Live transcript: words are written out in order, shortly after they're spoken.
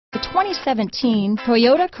2017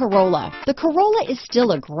 Toyota Corolla. The Corolla is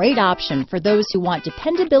still a great option for those who want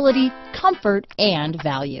dependability, comfort, and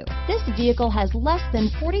value. This vehicle has less than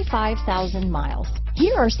 45,000 miles.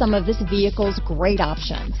 Here are some of this vehicle's great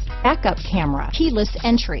options: backup camera, keyless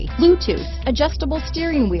entry, Bluetooth, adjustable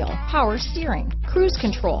steering wheel, power steering, cruise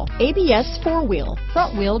control, ABS 4-wheel,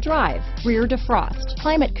 front wheel drive, rear defrost,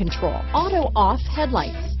 climate control, auto off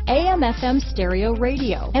headlights, AM/FM stereo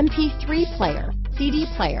radio, MP3 player, CD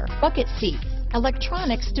player, bucket seats,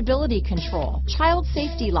 electronic stability control, child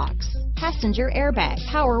safety locks, passenger airbag,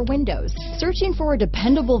 power windows. Searching for a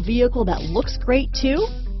dependable vehicle that looks great too?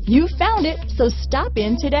 You found it, so stop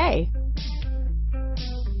in today.